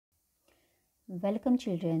Welcome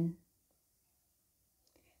children.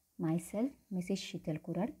 Myself Mrs. Sheetal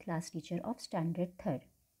Kurar, class teacher of Standard 3rd.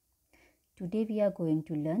 Today we are going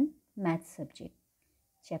to learn math subject.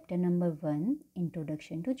 Chapter number 1,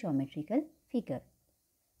 Introduction to Geometrical Figure.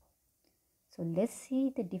 So let's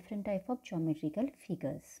see the different type of geometrical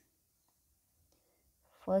figures.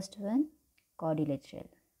 First one, quadrilateral.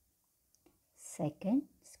 Second,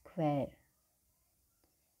 square.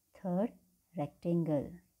 Third,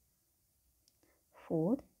 rectangle.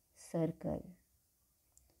 Fourth, circle.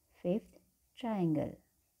 Fifth, triangle.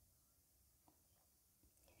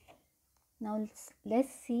 Now let's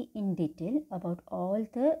see in detail about all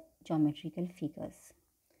the geometrical figures.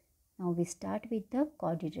 Now we start with the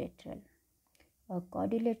quadrilateral. A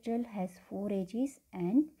quadrilateral has 4 edges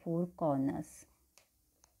and 4 corners.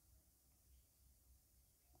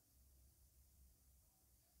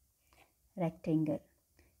 Rectangle.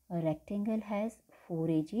 A rectangle has 4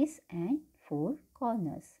 edges and 4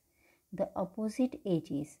 corners. The opposite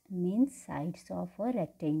edges means sides of a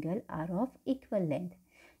rectangle are of equal length,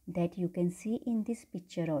 that you can see in this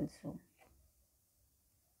picture also.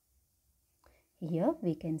 Here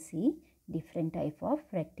we can see different type of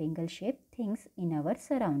rectangle shaped things in our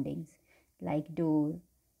surroundings like door,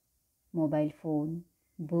 mobile phone,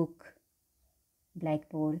 book,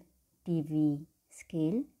 blackboard, TV,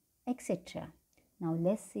 scale, etc. Now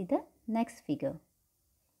let's see the next figure.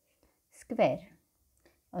 Square.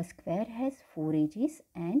 A square has 4 edges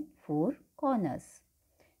and 4 corners.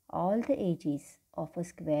 All the edges of a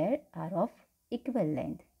square are of equal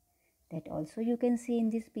length. That also you can see in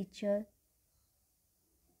this picture.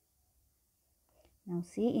 Now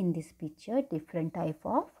see in this picture different type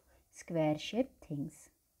of square shaped things.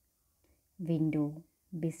 Window,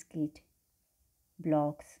 biscuit,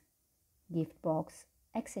 blocks, gift box,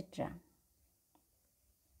 etc.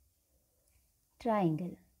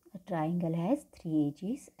 Triangle. A triangle has 3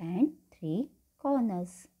 edges and 3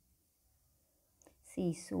 corners.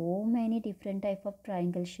 See so many different type of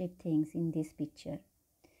triangle shaped things in this picture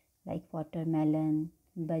like watermelon,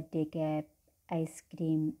 birthday cap, ice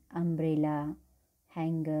cream, umbrella,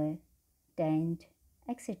 hanger, tent,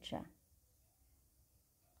 etc.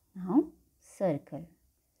 Now circle.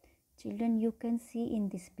 Children, you can see in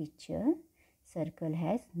this picture circle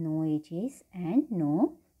has no edges and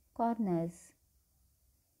no corners.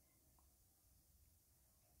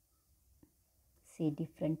 See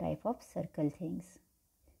different type of circle things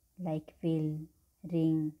like wheel,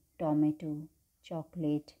 ring, tomato,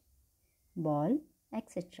 chocolate, ball,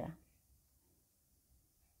 etc.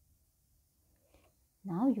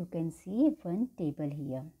 Now you can see one table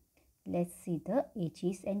here. Let's see the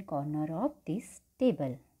edges and corner of this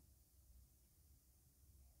table.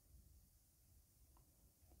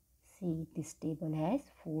 See, this table has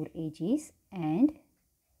 4 edges and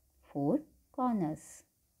 4 corners.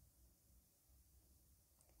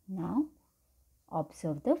 Now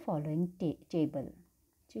observe the following table.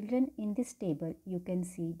 Children, in this table you can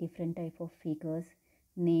see different type of figures,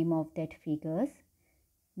 name of that figures,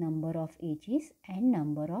 number of edges and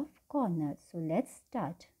number of corners. So let's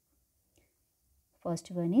start.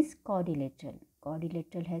 First one is quadrilateral.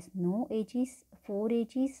 Quadrilateral has no edges, 4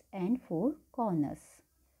 edges and 4 corners.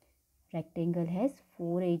 Rectangle has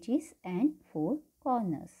 4 edges and 4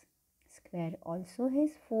 corners. Square also has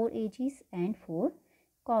 4 edges and 4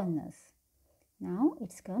 corners. Now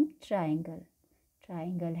it's come triangle.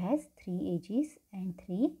 Triangle has 3 edges and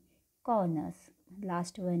 3 corners.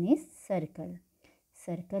 Last one is circle.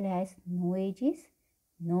 Circle has no edges,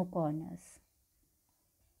 no corners.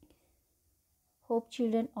 Hope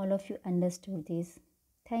children all of you understood this.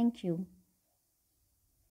 Thank you.